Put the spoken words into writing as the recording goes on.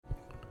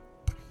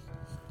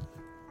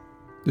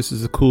This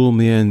is the Cool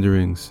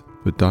Meanderings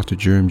with Dr.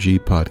 Germ G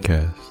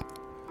podcast.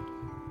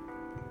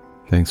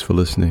 Thanks for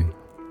listening.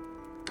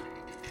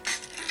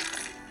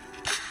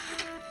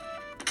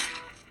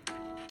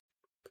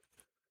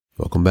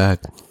 Welcome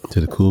back to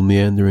the Cool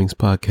Meanderings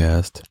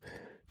podcast.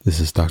 This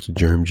is Dr.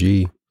 Germ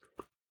G.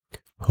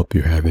 Hope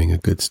you're having a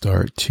good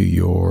start to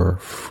your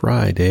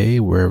Friday,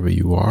 wherever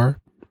you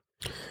are.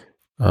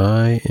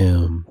 I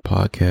am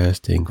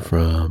podcasting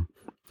from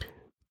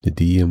the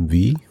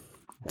DMV.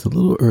 It's a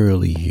little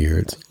early here.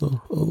 It's a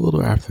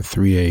little after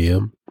 3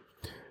 a.m.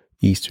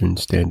 Eastern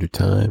Standard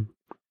Time.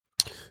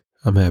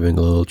 I'm having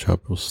a little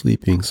trouble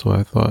sleeping, so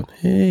I thought,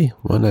 hey,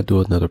 why not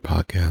do another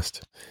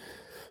podcast?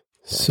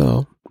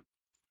 So,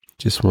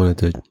 just wanted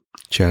to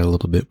chat a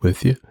little bit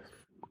with you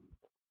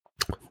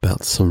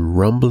about some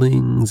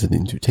rumblings in the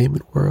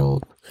entertainment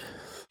world,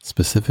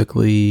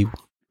 specifically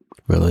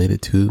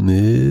related to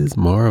Ms.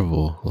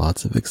 Marvel.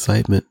 Lots of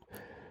excitement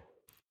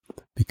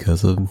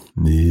because of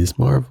Ms.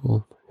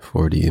 Marvel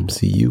for the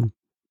MCU.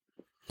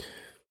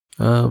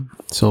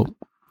 So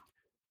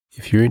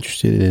if you're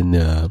interested in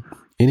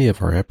any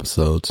of our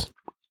episodes,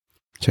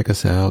 check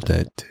us out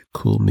at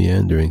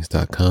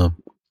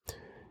coolmeanderings.com.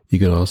 You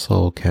can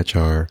also catch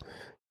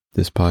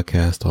this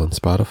podcast on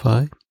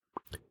Spotify,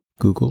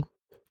 Google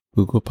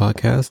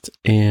Podcasts,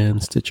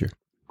 and Stitcher.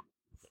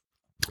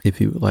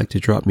 If you would like to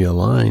drop me a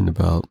line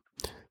about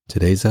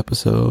today's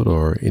episode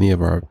or any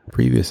of our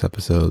previous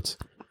episodes,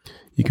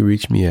 you can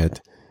reach me at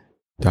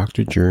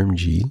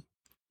drgermg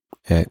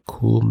at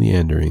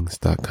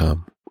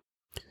coolmeanderings.com.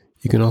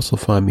 You can also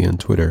find me on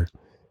Twitter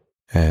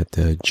at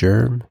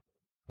germdr,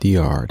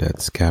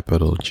 that's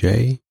capital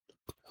J,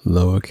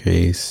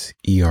 lowercase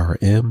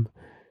ERM,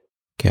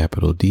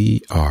 capital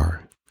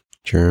DR,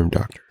 Germ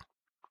Doctor.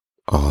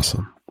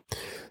 Awesome.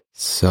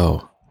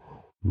 So,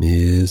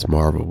 Ms.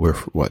 Marvel, we're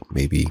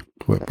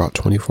about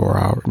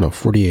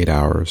 48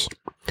 hours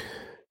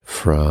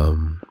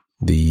from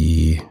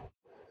the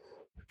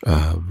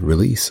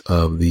release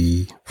of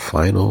the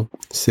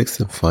sixth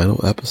and final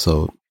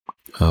episode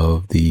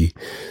of the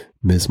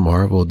Ms.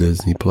 Marvel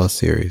Disney Plus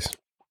series.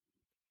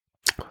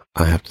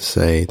 I have to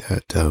say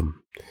that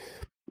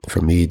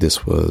for me,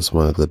 this was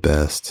one of the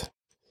best.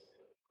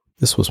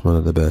 This was one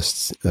of the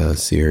best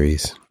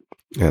series,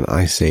 and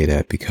I say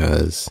that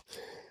because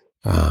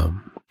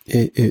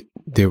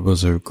there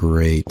was a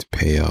great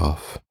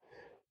payoff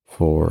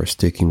for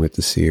sticking with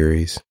the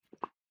series.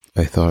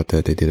 I thought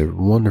that they did a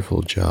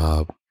wonderful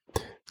job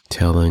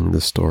telling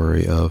the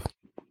story of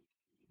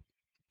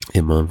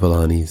Iman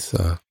Vellani's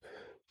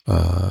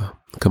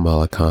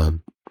Kamala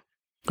Khan.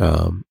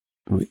 I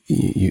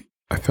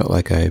felt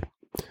like I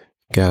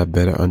got a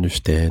better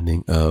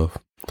understanding of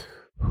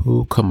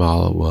who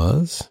Kamala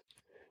was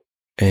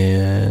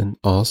and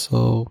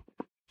also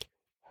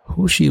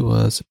who she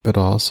was, but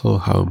also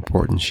how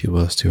important she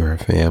was to her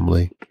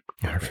family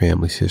and her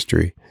family's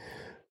history.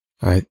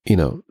 I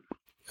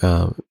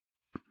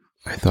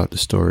thought the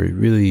story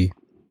really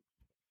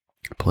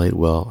played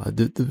well.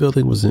 The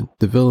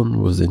villain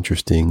was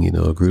interesting.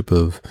 A group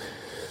of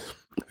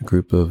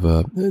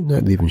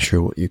not even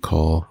sure what you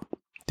call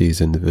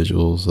these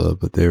individuals,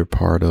 but they're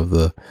part of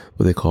what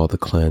they call the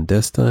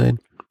clandestine.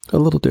 A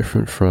little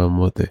different from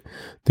what the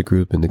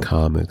group in the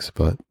comics,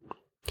 but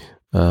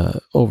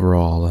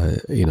overall,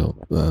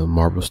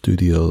 Marvel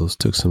Studios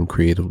took some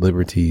creative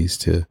liberties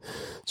to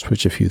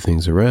switch a few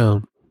things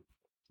around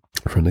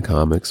from the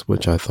comics,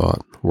 which I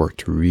thought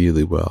worked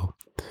really well.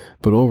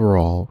 But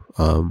overall,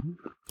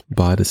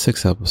 by the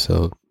sixth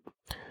episode,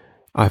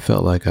 I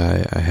felt like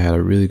I had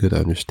a really good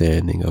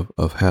understanding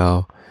of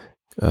how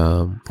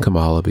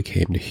Kamala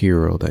became the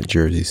hero that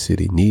Jersey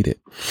City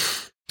needed.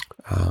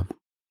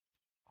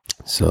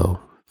 So,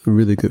 a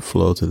really good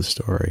flow to the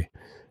story.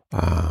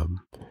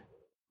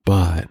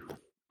 But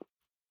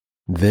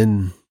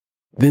then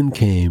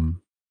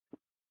came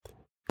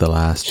the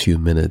last few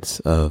minutes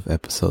of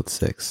episode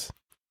 6,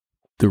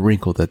 the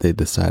wrinkle that they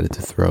decided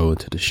to throw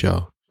into the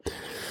show.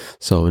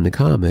 So in the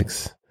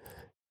comics,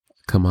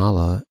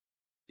 Kamala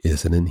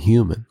is an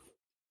Inhuman.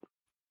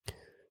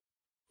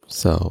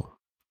 So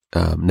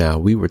now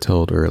we were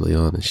told early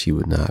on that she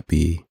would not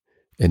be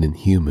an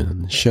Inhuman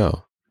in the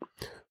show.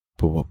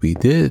 But what we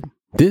didn't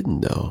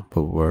know,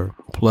 but were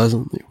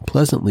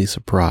pleasantly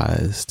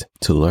surprised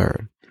to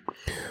learn,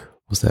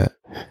 was that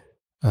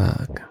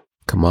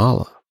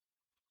Kamala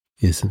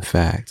is in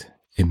fact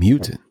a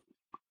mutant.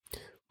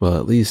 Well,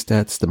 at least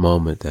that's the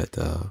moment that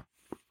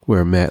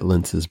where Matt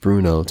Lintz's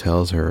Bruno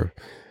tells her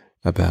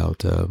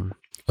about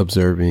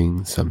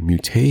observing some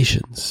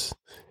mutations,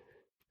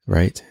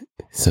 right?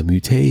 Some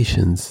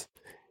mutations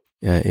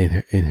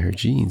in her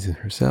genes, in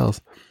her cells.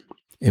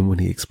 And when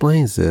he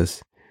explains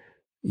this,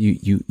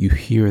 you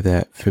hear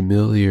that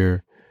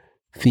familiar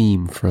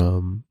theme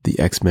from the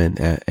X-Men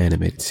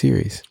animated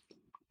series.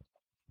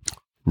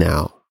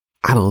 Now,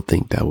 I don't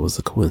think that was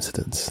a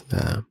coincidence.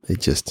 The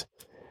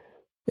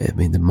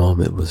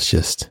moment was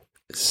just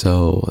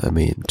so,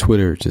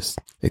 Twitter just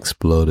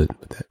exploded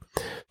with that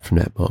from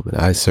that moment.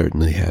 I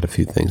certainly had a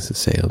few things to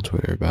say on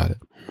Twitter about it.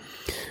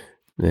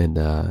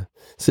 And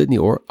Sydney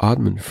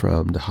Odman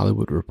from The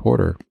Hollywood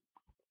Reporter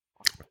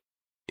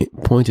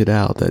pointed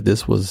out that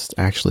this was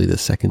actually the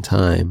second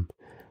time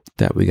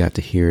that we got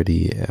to hear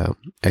the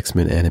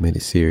X-Men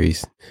animated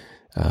series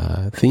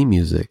theme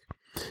music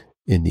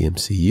in the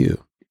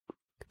MCU.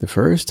 The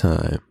first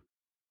time,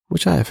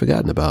 which I had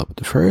forgotten about, but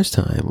the first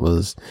time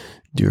was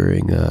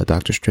during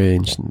Doctor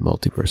Strange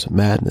Multiverse of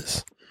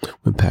Madness,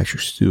 when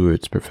Patrick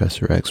Stewart's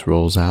Professor X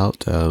rolls out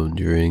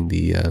during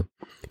the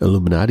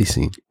Illuminati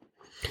scene.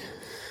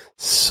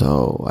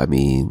 So, I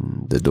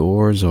mean, the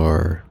doors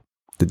are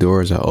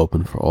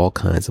open for all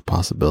kinds of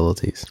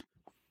possibilities.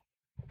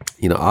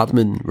 You know,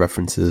 Oddman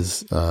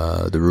references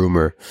the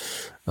rumor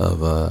of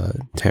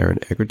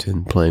Taron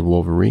Egerton playing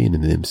Wolverine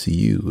in the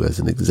MCU as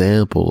an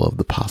example of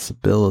the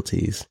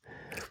possibilities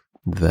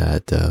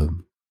that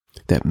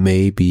that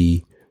may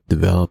be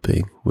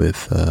developing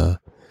with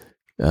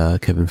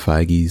Kevin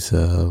Feige's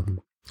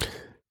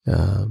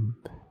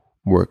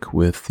work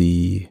with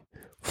the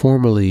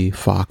formerly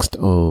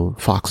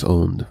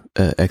Fox-owned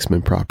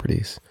X-Men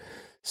properties.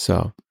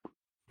 So,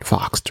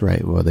 Foxed,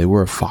 right? Well, they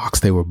were Fox.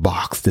 They were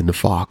boxed into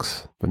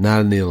Fox, but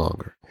not any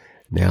longer.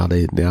 Now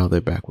they're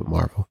back with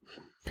Marvel,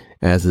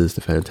 as is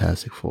the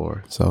Fantastic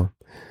Four. So,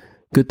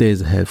 good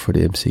days ahead for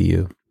the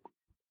MCU.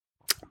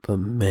 But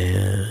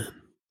man,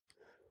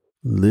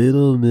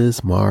 Little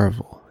Miss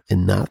Marvel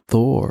and not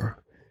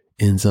Thor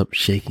ends up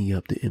shaking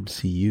up the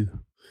MCU.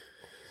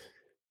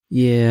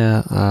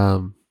 Yeah,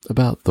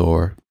 about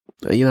Thor.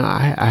 You know,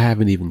 I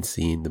haven't even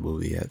seen the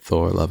movie yet,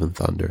 Thor: Love and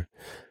Thunder.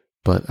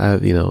 But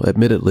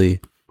admittedly,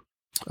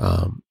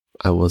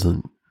 I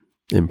wasn't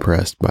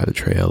impressed by the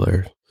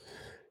trailer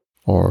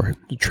or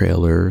the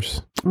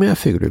trailers. I mean, I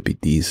figured it'd be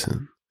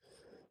decent,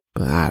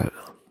 but I don't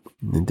know.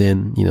 And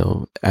then,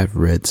 I've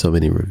read so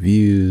many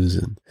reviews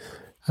and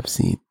I've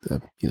seen a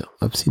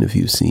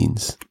few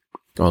scenes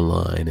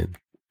online, and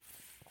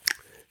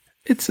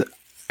it's,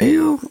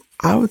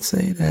 I would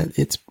say that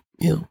it's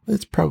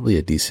probably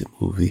a decent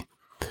movie,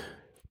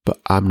 but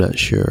I'm not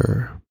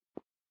sure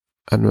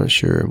I'm going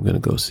to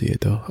go see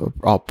it though.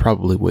 I'll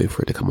probably wait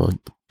for it to come on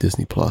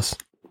Disney Plus.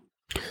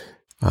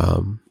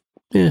 Yeah,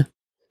 I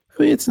mean,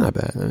 it's not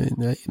bad. I mean,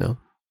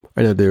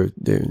 I know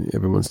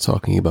everyone's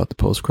talking about the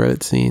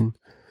post-credit scene,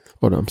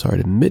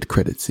 the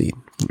mid-credit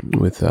scene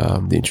with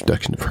the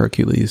introduction of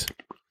Hercules.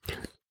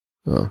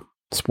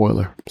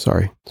 Spoiler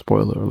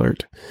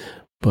alert.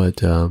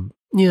 But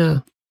yeah,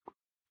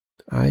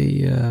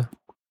 I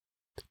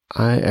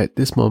at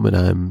this moment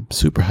I'm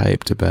super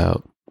hyped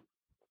about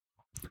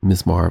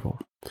Ms. Marvel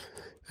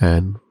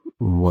and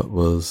what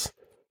was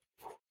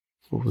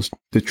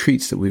the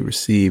treats that we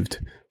received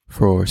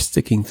for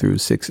sticking through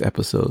 6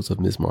 episodes of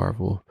Ms.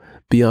 Marvel,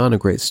 beyond a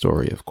great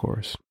story, of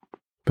course.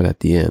 But at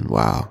the end,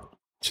 wow,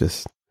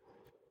 just,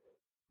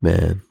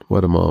 man,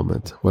 what a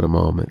moment.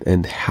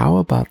 And how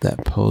about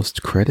that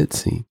post-credit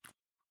scene?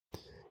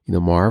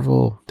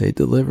 Marvel, they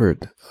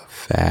delivered a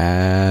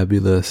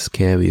fabulous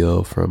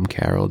cameo from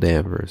Carol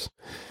Danvers.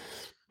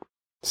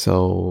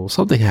 So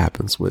something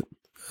happens with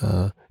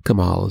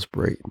Kamala's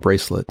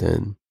bracelet,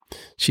 and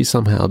she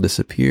somehow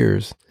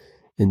disappears,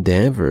 and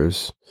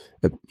Danvers,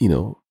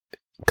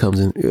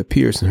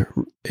 appears in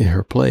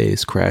her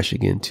place,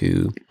 crashing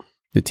into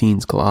the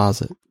teen's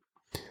closet.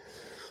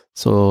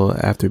 So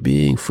after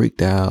being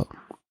freaked out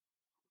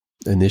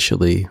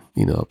initially,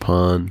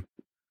 upon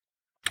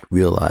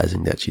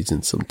realizing that she's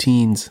in some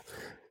teen's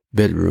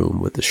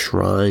bedroom with a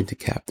shrine to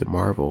Captain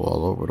Marvel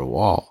all over the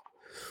wall,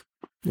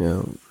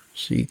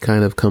 she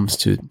kind of comes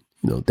to,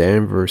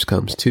 Danvers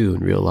comes to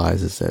and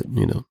realizes that,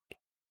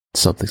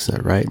 something's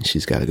not right and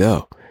she's got to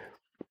go.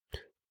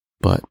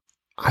 But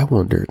I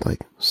wondered,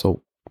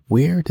 so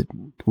where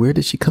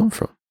did she come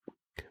from?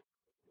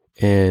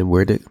 And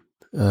where did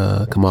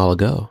Kamala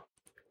go?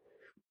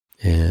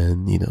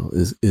 And,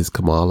 was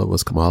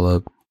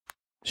Kamala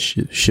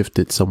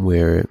shifted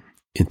somewhere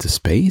into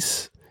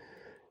space?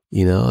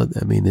 I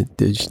mean,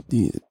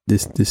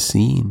 this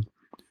scene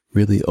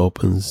really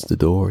opens the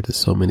door to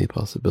so many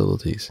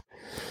possibilities.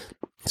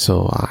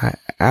 So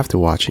after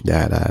watching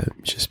that, I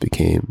just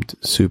became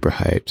super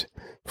hyped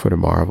for the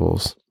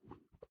Marvels.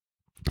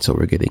 So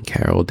we're getting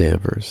Carol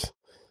Danvers,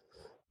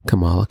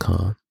 Kamala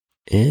Khan,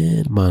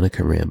 and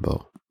Monica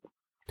Rambeau.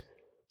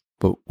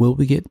 But will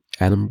we get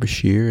Adam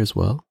Bashir as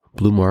well?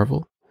 Blue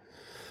Marvel?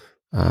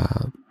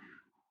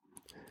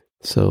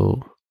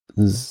 So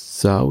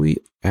Zawe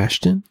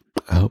Ashton,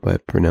 I hope I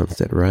pronounced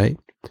that right.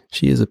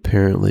 She is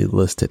apparently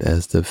listed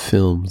as the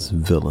film's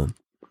villain.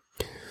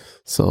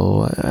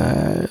 So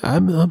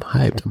I'm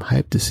hyped. I'm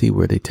hyped to see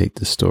where they take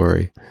the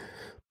story.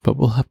 But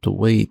we'll have to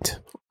wait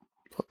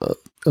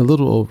a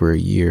little over a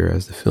year,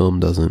 as the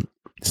film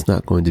it's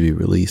not going to be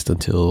released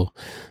until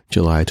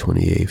July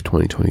 28th,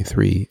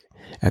 2023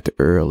 at the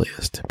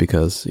earliest,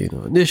 because,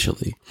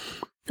 initially,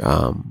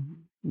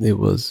 it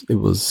was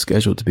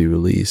scheduled to be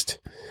released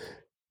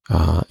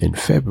in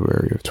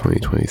February of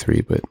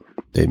 2023, but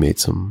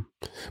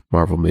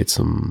Marvel made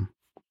some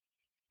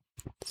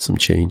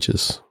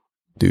changes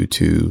due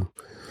to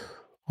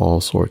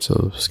all sorts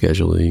of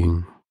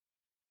scheduling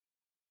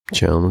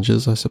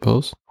challenges, I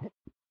suppose.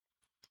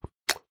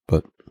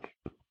 But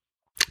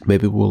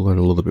maybe we'll learn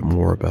a little bit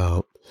more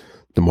about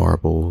the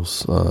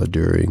Marvels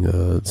during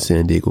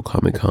San Diego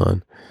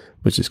Comic-Con,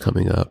 which is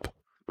coming up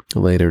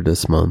later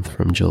this month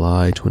from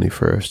July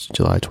 21st to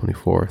July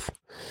 24th.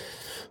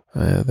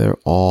 There are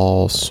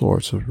all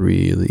sorts of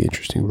really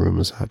interesting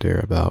rumors out there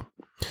about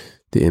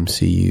the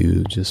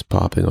MCU just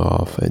popping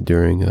off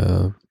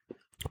during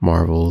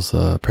Marvel's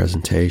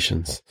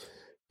presentations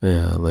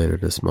later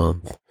this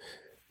month.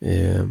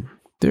 And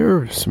there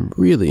are some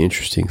really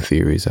interesting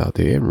theories out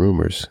there and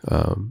rumors.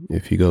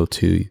 If you go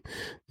to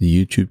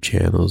the YouTube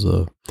channels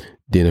of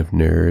Den of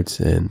Nerds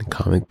and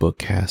Comic Book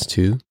Cast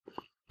 2,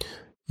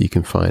 you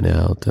can find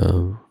out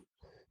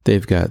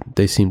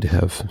they seem to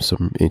have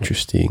some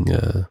interesting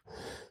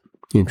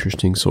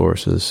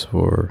sources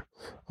for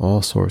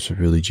all sorts of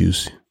really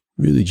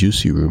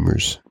juicy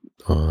rumors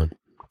on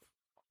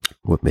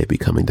what may be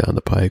coming down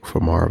the pike for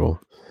Marvel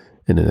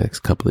in the next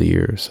couple of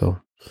years. So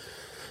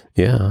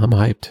yeah, I'm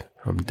hyped.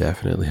 I'm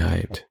definitely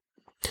hyped.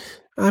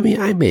 I mean,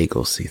 I may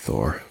go see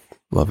Thor,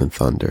 Love and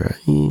Thunder. I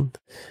mean,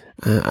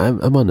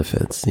 I'm on the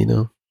fence, you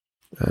know.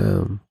 I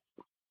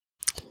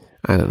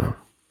don't know.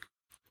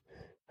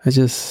 I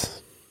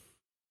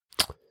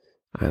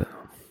don't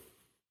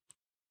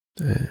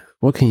know.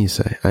 What can you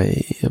say?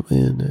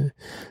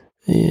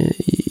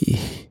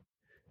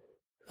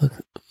 Look,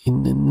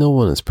 no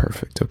one is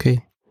perfect,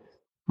 okay?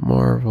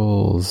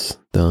 Marvel's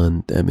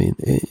done. I mean,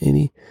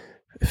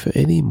 for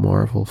any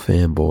Marvel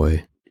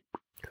fanboy,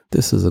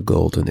 this is a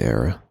golden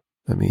era.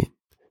 I mean,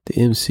 the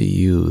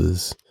MCU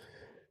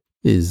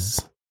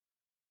is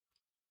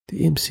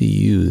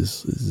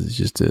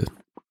just a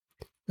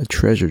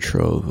treasure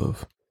trove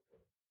of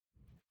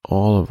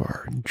all of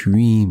our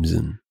dreams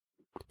and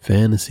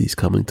fantasies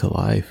coming to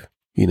life.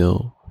 You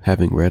know,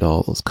 having read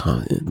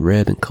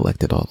and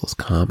collected all those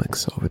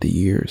comics over the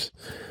years,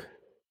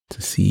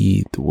 to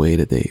see the way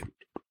that they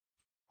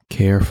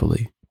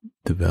carefully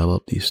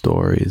developed these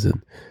stories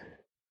and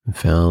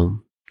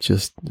found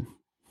just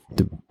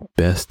the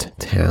best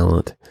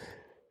talent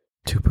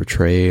to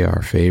portray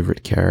our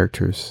favorite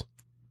characters.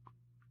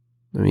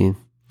 I mean,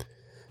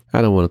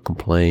 I don't want to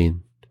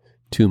complain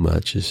too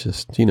much. It's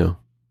just, you know,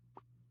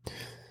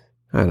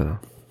 I don't know.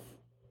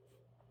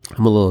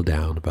 I'm a little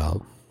down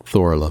about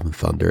Thor: Love and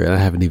Thunder, and I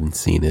haven't even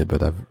seen it,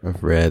 but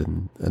I've read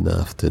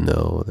enough to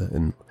know that,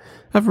 and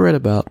I've read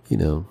about, you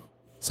know,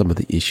 some of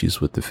the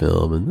issues with the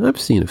film, and I've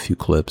seen a few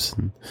clips,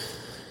 and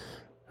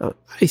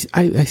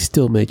I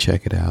still may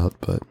check it out,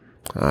 but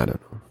I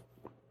don't know.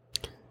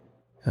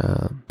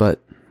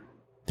 But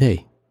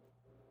hey,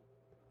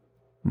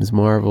 Ms.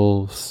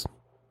 Marvel's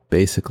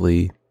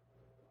basically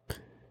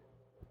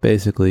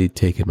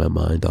taking my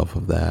mind off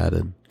of that,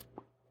 and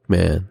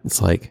man,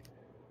 it's like,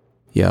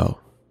 yo,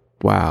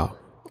 wow,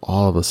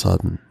 all of a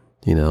sudden,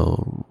 you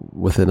know,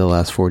 within the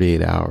last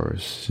 48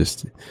 hours,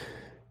 it's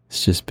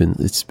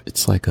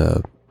like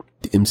the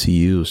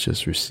MCU has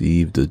just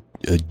received a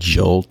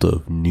jolt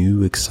of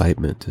new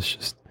excitement. It's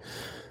just,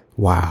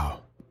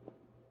 wow,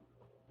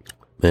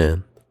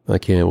 man, I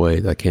can't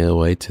wait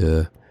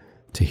to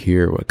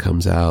hear what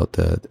comes out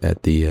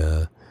at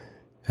the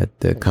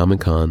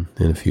Comic-Con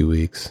in a few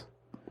weeks.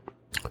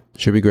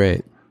 Should be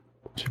great.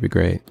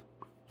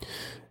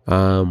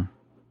 I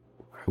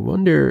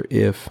wonder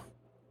if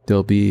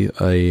there'll be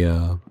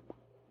I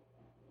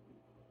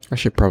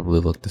should probably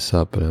look this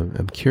up, but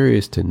I'm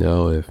curious to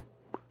know if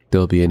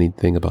there'll be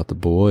anything about The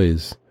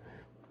Boys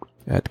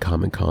at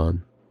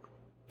Comic-Con.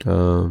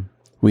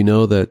 We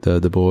know that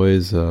The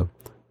Boys,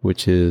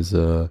 which is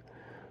on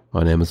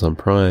Amazon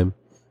Prime,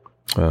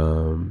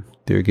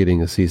 they're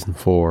getting a season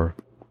 4.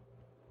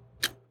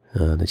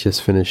 They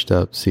just finished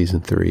up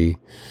season 3.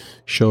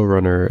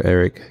 Showrunner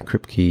Eric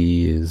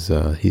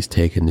Kripke he's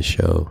taken the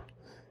show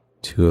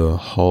to a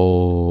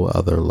whole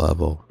other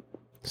level.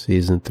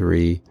 Season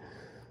 3,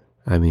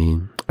 I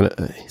mean,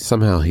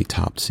 somehow he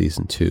topped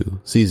season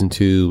 2. Season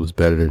 2 was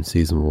better than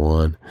season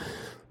 1,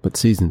 but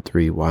season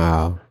 3,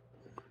 wow.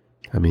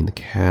 I mean, the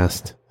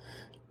cast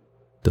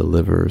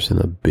delivers in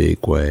a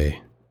big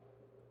way.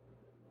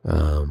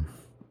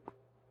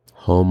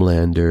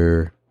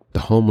 Homelander, the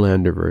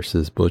Homelander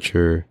versus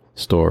Butcher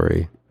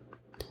story.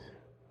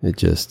 It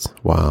just,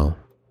 wow.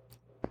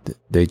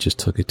 They just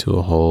took it to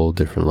a whole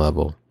different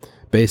level.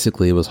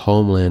 Basically, it was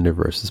Homelander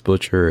versus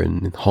Butcher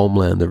and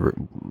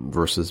Homelander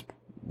versus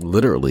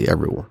literally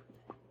everyone,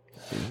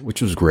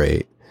 which was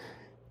great.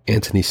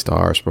 Anthony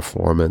Starr's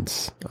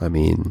performance, I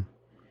mean,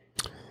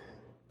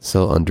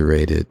 so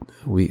underrated.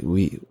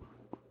 We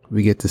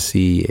get to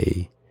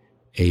see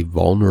a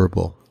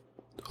vulnerable,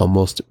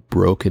 almost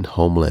broken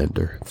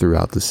Homelander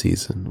throughout the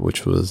season,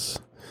 which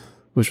was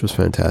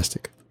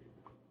fantastic.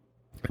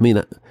 I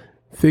mean,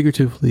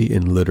 figuratively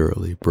and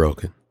literally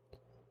broken,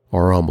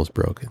 or almost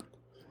broken,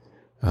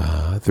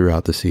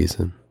 throughout the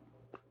season.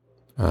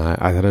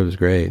 I thought it was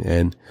great,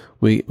 and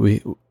we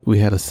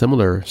had a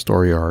similar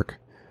story arc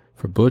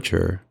for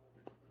Butcher,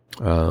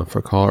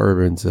 for Carl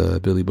Urban's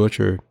Billy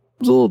Butcher. It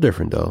was a little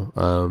different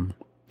though.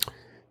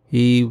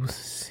 he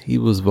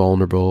was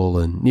vulnerable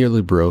and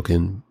nearly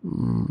broken,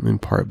 in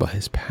part by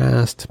his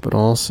past, but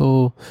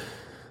also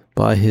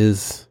by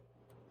his.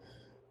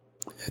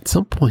 At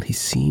some point, he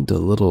seemed a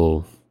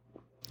little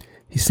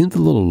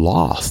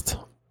lost,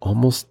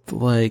 almost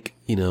like,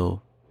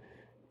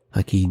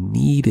 like he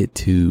needed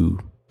to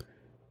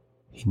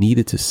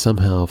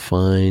somehow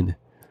find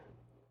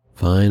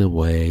a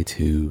way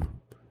to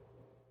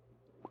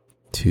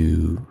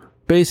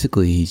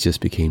basically, he just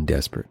became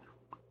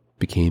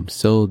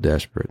so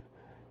desperate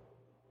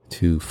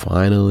to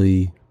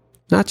finally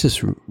not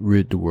just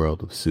rid the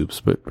world of Supes,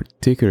 but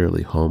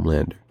particularly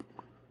Homelander.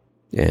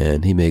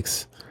 And he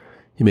makes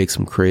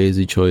some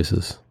crazy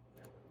choices.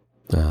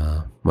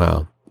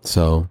 Wow.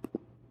 So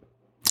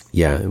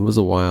yeah, it was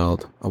a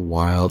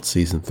wild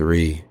season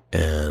 3,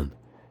 and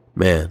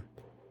man,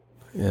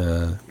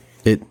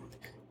 the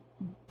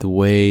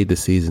way the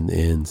season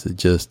ends, it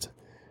just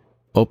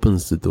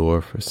opens the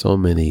door for so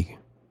many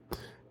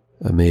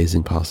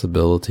amazing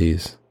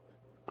possibilities.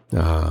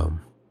 I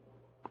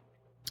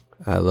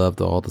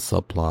loved all the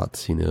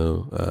subplots,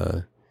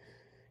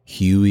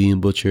 Huey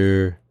and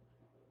Butcher,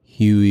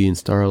 Huey and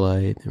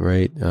Starlight,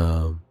 right?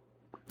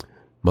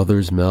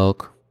 Mother's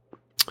Milk.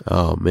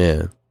 Oh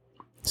man.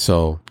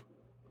 So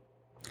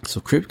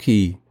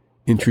Kripke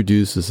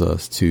introduces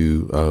us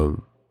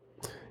to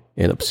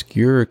an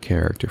obscure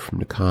character from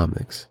the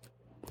comics.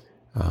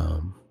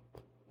 The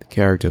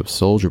character of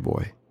Soldier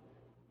Boy.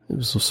 It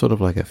was sort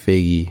of like a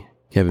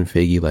Kevin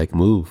Feige-like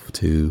move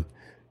to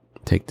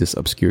take this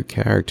obscure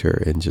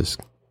character and just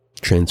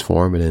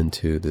transform it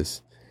into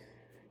this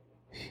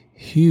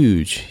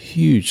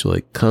huge,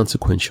 like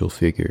consequential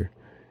figure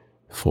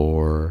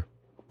for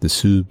the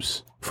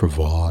Supes, for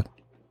Vought,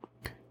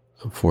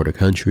 for the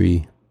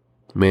country.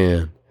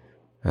 Man,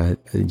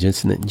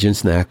 Jensen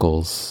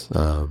Ackles,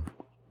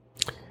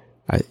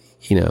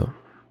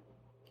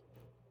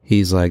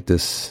 he's like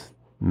this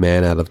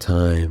man out of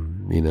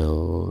time.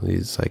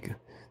 He's like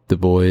the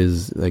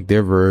boys, like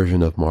their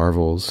version of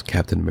Marvel's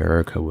Captain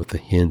America with a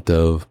hint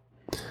of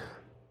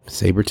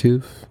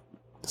Sabretooth.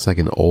 It's like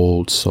an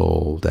old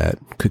soul that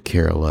could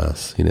care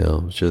less,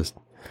 just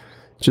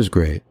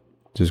great.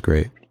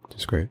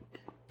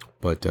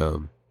 But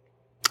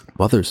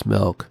Mother's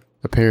Milk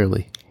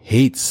apparently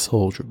hates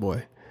Soldier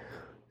Boy,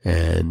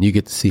 and you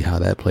get to see how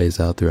that plays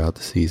out throughout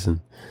the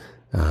season.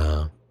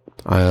 I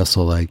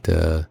also liked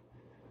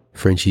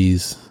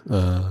Frenchie's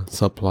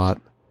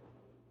subplot.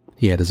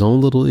 He had his own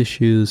little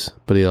issues,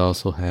 but he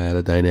also had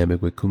a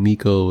dynamic with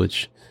Kumiko,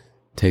 which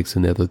takes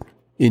another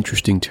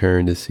interesting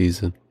turn this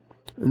season.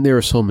 And there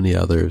are so many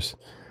others.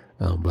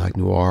 Black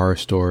Noir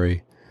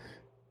story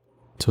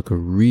took a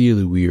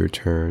really weird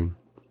turn,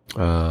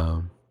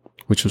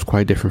 which was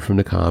quite different from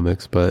the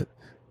comics, but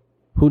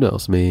who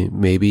knows?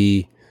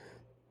 Maybe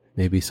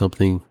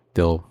something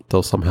they'll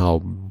somehow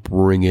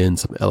bring in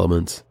some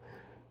elements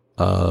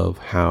of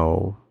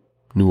how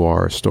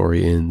Noir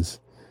story ends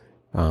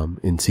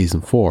in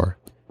season 4.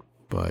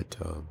 But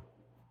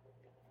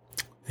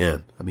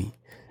man,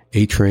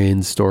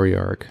 A-Train's story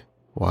arc,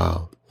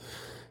 wow.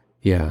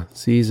 Yeah,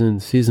 season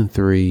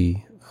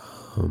 3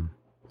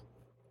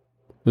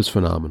 was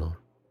phenomenal.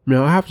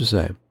 Now I have to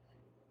say,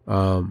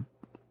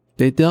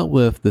 they dealt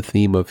with the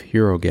theme of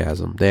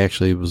Herogasm.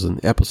 It was an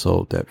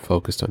episode that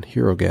focused on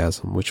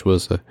Herogasm, which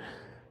was a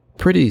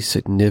pretty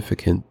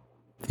significant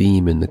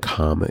theme in the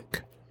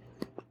comic.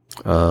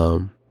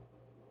 Now,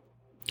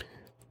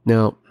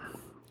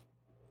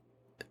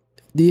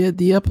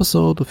 the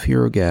episode of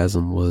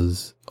Herogasm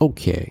was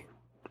okay.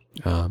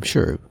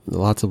 Sure,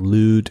 lots of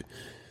lewd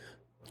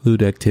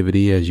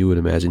activity, as you would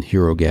imagine,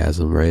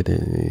 Herogasm, right?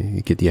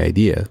 You get the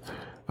idea.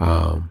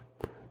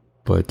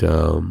 But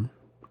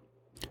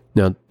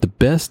now the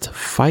best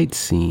fight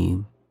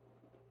scene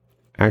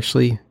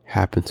actually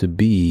happened to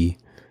be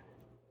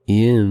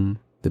in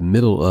the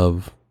middle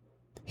of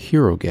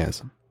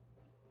Herogasm.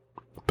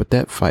 But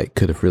that fight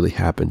could have really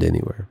happened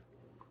anywhere.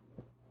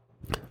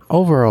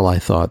 Overall, I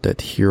thought that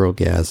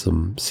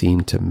Herogasm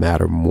seemed to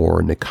matter more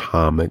in the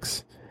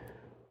comics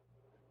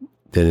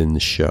than in the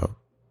show.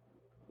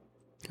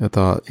 I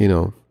thought,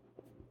 I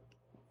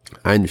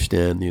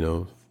understand,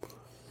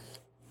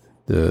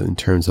 in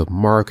terms of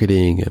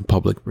marketing and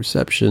public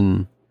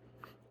perception,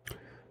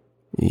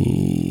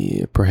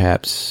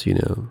 perhaps, you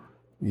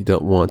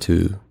don't want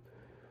to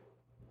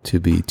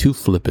be too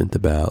flippant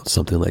about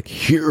something like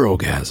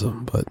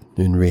Herogasm, but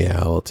in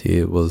reality,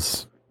 it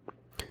was.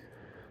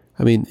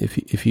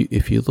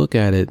 If you look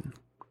at it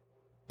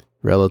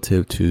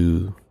relative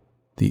to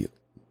the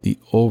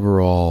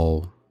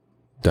overall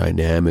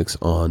dynamics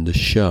on the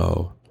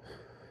show,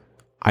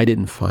 I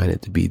didn't find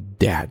it to be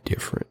that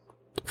different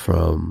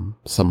from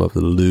some of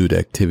the lewd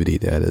activity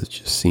that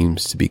just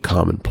seems to be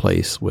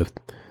commonplace with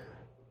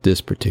this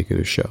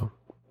particular show.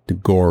 The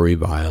gory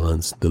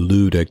violence, the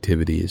lewd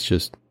activity is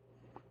just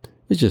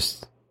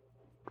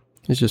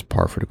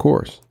par for the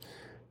course.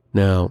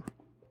 Now,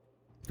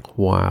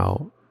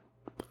 while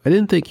I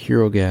didn't think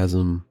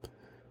Herogasm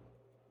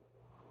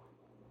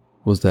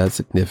was that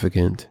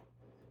significant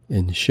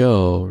in the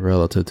show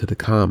relative to the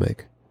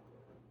comic,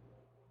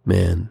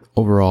 man,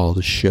 overall,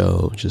 the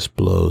show just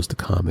blows the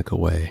comic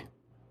away.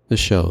 The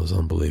show is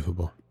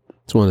unbelievable.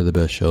 It's one of the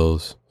best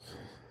shows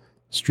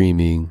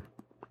streaming.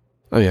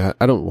 I mean,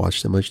 I don't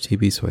watch that much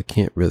TV, so I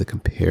can't really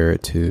compare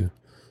it to,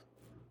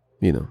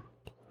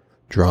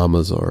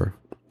 dramas or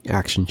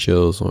action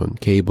shows on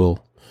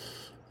cable.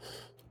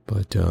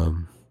 But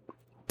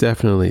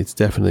it's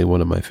definitely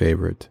one of my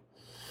favorite.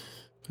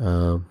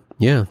 So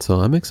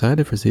I'm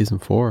excited for season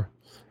 4.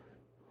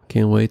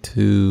 Can't wait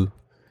to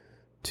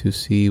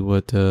see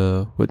what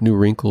new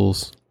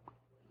wrinkles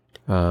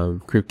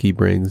Kripke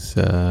brings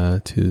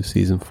to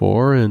season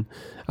 4, and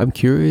I'm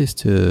curious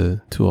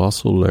to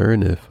also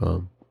learn if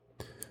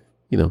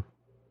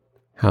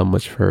how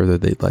much further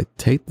they'd like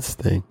to take this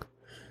thing.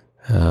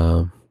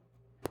 I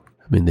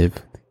mean, they've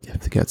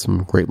got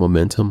some great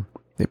momentum.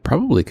 They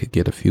probably could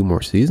get a few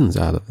more seasons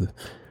out of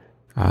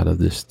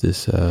this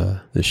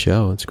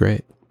show. It's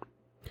great.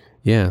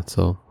 Yeah,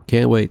 so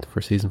can't wait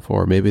for season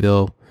 4. Maybe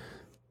there'll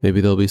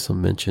be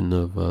some mention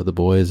of the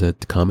boys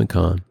at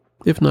Comic-Con.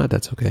 If not,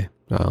 that's okay.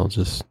 I'll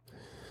just,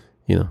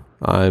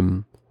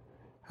 I'm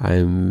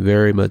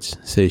very much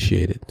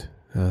satiated.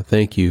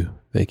 Thank you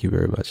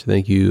very much.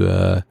 Thank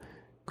you,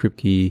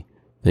 Kripke.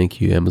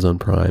 Thank you, Amazon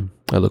Prime.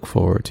 I look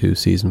forward to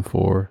season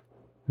 4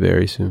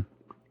 very soon,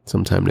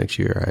 sometime next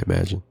year, I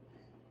imagine.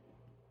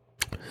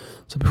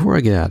 So before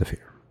I get out of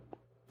here,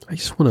 I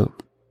just want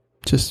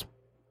to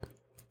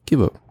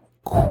give a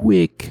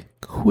quick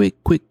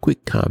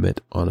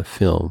comment on a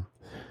film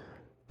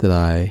that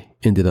I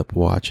ended up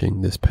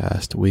watching this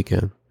past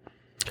weekend.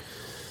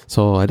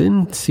 So I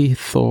didn't see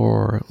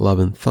Thor: Love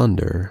and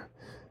Thunder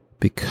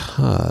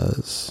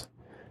because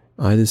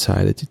I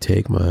decided to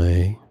take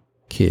my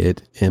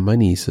kid and my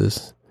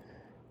nieces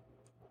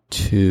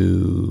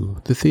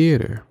to the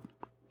theater.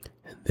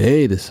 And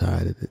they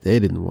decided that they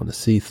didn't want to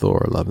see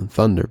Thor: Love and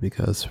Thunder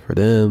because for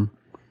them,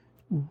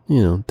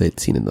 they'd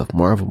seen enough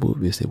Marvel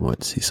movies. They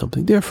wanted to see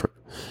something different.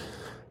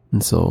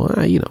 And so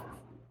I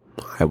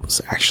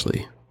was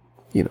actually,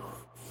 at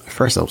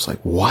first I was like,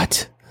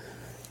 what?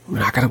 We're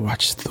not going to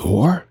watch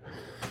Thor?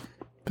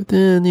 But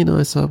then,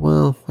 I thought,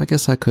 well, I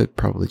guess I could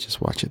probably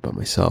just watch it by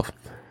myself.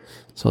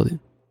 So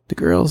the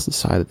girls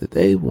decided that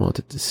they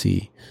wanted to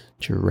see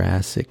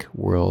Jurassic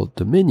World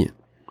Dominion.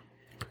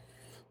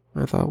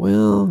 I thought,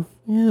 well,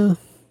 yeah,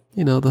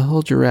 the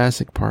whole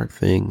Jurassic Park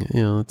thing,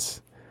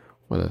 it's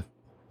the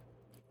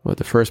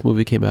first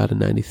movie came out in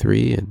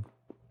 93, and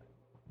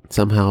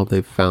somehow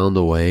they found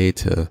a way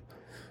to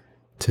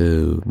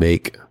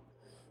make,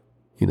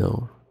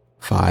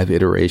 5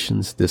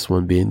 iterations, this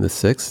one being the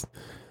 6th.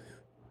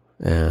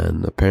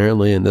 And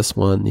apparently in this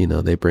one,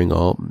 they bring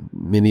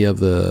many of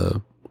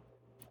the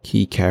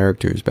key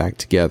characters back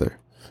together.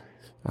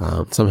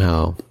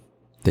 Somehow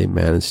they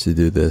managed to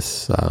do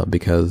this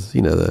because,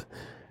 the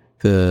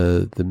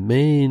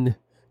main,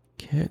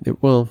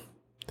 well,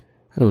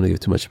 I don't want to give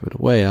too much of it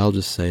away. I'll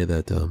just say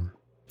that,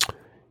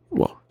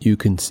 you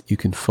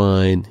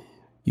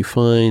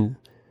find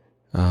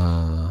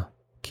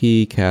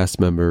key cast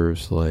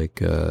members like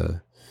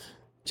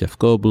Jeff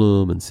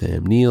Goldblum and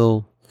Sam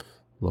Neill,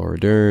 Laura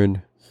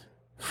Dern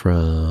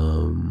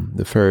from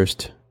the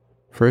first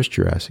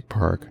Jurassic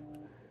Park,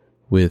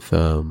 with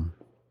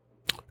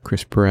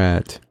Chris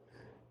Pratt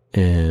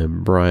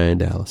and Brian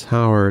Dallas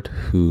Howard,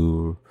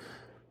 who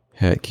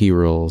had key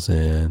roles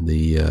in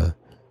the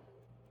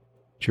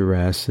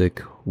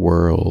Jurassic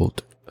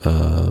World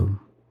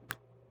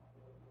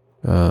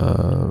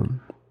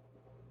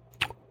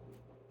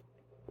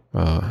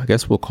I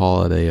guess we'll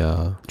call it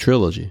a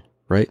trilogy,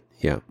 right?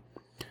 Yeah.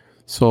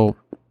 So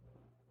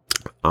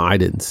I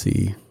didn't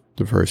see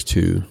the first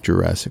 2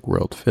 Jurassic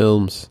World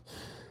films.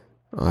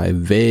 I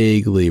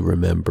vaguely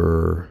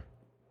remember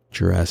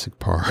Jurassic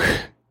Park.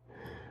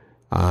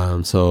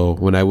 So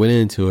when I went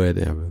into it,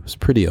 it was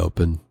pretty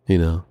open.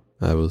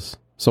 I was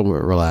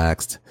somewhat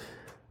relaxed,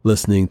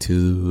 listening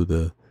to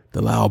the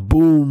loud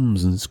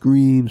booms and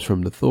screams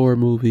from the Thor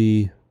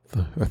movie,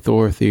 a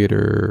Thor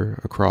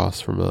theater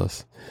across from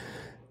us.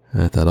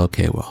 And I thought,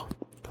 okay, well,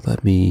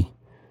 let me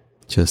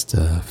just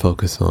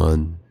focus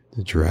on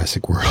the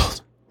Jurassic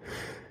World.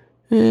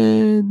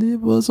 And it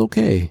was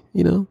okay,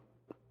 it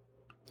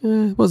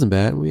wasn't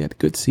bad. We had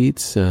good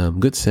seats,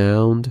 good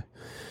sound,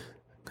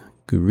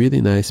 good,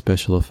 really nice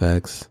special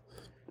effects.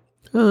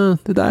 The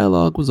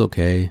dialogue was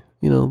okay.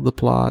 The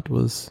plot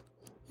was,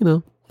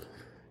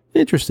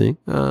 interesting.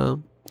 It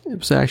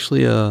was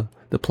actually,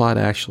 the plot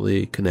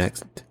actually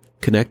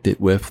connected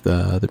with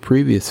the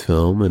previous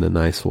film in a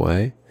nice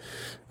way.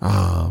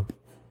 I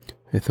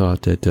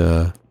thought that,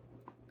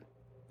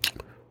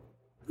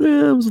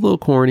 it was a little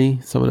corny,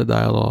 some of the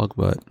dialogue,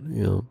 but,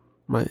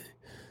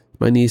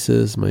 my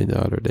nieces, my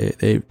daughter,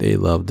 they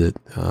loved it.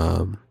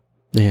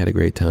 They had a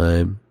great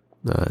time.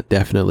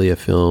 Definitely a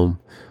film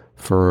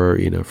for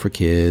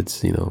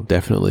kids,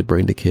 definitely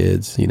bring the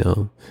kids,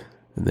 and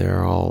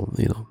they're all,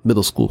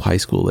 middle school, high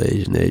school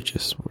age, and they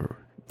just were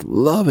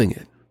loving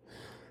it.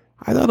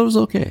 I thought it was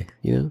okay,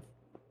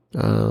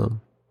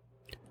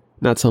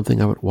 not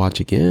something I would watch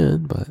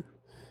again, but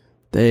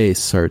they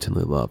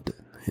certainly loved it.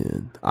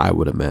 And I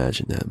would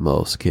imagine that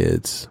most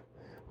kids,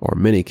 or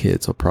many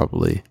kids, will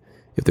probably,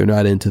 if they're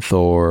not into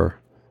Thor,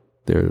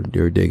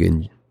 they're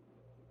digging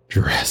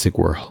Jurassic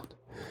World.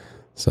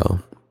 So,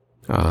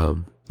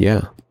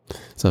 yeah.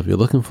 So if you're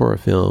looking for a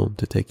film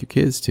to take your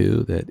kids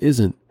to that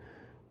isn't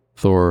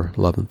Thor: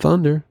 Love and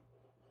Thunder,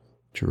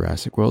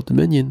 Jurassic World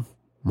Dominion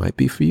might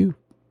be for you.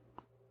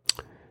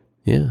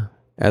 Yeah.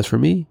 As for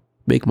me,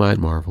 make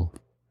mine Marvel.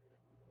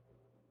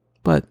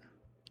 But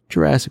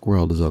Jurassic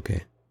World is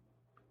okay.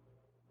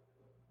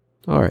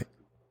 All right.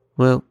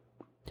 Well,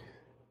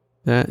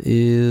 that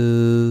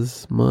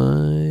is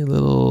my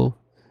little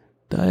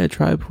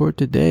diatribe for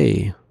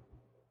today.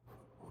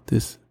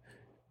 This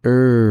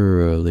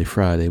early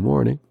Friday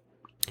morning.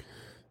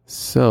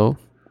 So,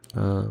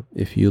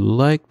 if you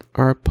liked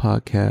our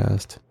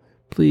podcast,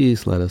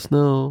 please let us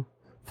know.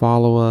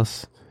 Follow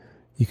us.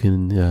 You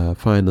can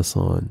find us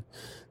on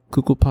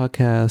Google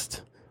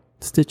Podcast,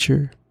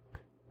 Stitcher,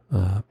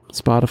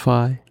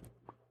 Spotify.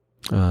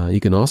 You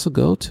can also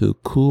go to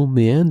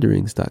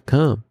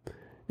coolmeanderings.com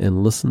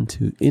and listen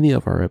to any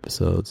of our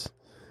episodes.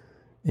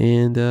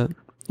 And,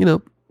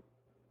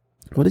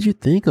 what did you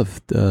think of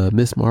the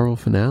Miss Marvel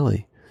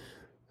finale?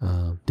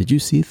 Did you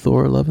see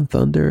Thor: Love and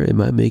Thunder? Am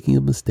I making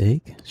a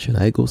mistake? Should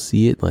I go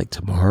see it like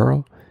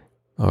tomorrow?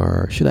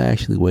 Or should I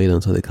actually wait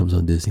until it comes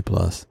on Disney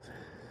Plus?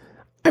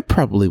 I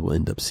probably will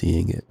end up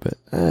seeing it, but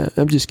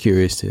I'm just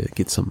curious to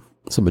get some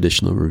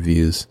additional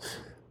reviews.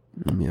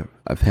 I mean,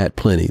 I've had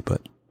plenty,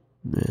 but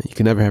you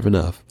can never have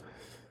enough.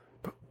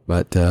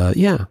 But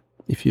yeah,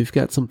 if you've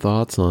got some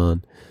thoughts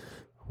on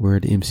where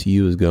the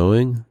MCU is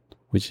going,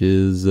 which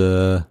is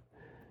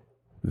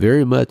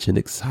very much an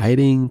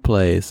exciting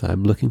place.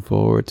 I'm looking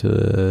forward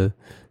to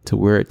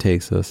where it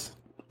takes us.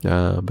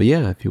 But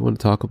yeah, if you want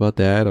to talk about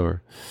that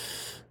or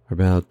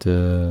about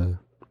The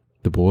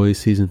Boys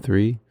Season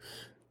 3,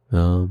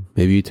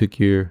 maybe you took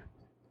your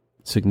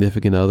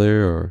significant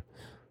other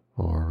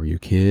or your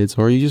kids,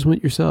 or you just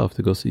went yourself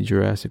to go see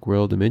Jurassic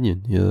World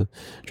Dominion.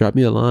 Drop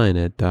me a line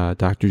at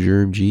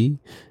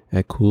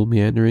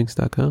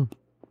drjermg@coolmeanderings.com.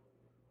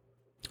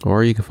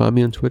 Or you can find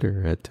me on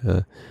Twitter at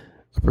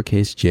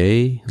uppercase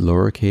J,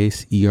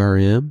 lowercase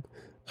ERM,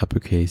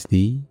 uppercase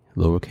D,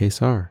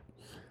 lowercase R.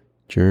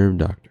 Germ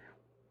Doctor.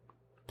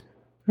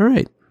 All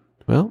right.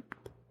 Well,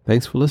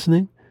 thanks for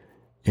listening,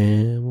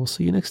 and we'll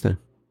see you next time.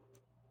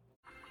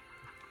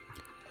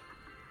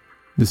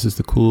 This is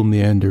the Cool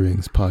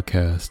Meanderings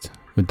podcast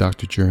with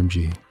Dr. Germ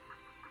G.